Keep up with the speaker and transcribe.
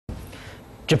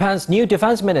Japan's new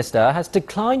defense minister has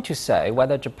declined to say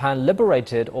whether Japan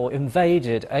liberated or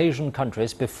invaded Asian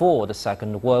countries before the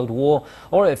Second World War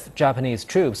or if Japanese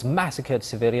troops massacred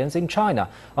civilians in China.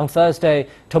 On Thursday,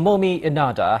 Tomomi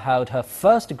Inada held her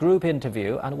first group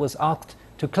interview and was asked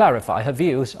to clarify her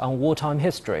views on wartime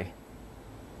history.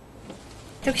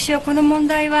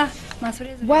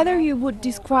 Whether you would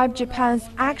describe Japan's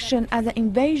action as an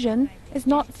invasion is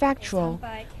not factual,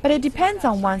 but it depends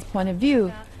on one's point of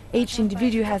view. Each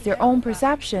individual has their own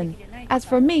perception. As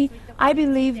for me, I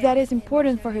believe that it's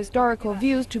important for historical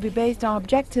views to be based on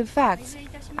objective facts.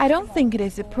 I don't think it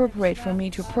is appropriate for me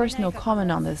to personal comment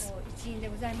on this.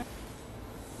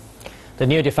 The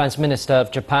new defense minister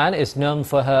of Japan is known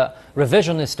for her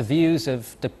revisionist views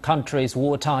of the country's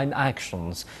wartime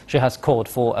actions. She has called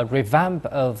for a revamp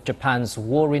of Japan's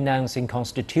war-renouncing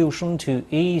constitution to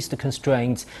ease the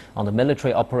constraints on the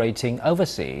military operating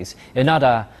overseas.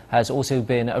 Inada has also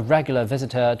been a regular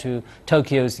visitor to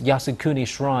Tokyo's Yasukuni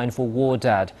Shrine for War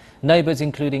Dead. Neighbors,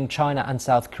 including China and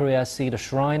South Korea, see the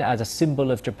shrine as a symbol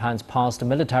of Japan's past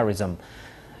militarism.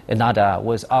 Inada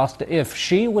was asked if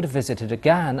she would visit it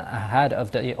again ahead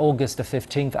of the August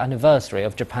 15th anniversary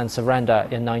of Japan's surrender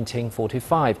in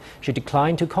 1945. She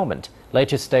declined to comment.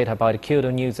 Latest data by the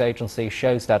Kyodo News Agency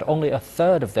shows that only a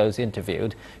third of those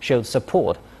interviewed showed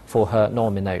support for her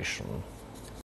nomination.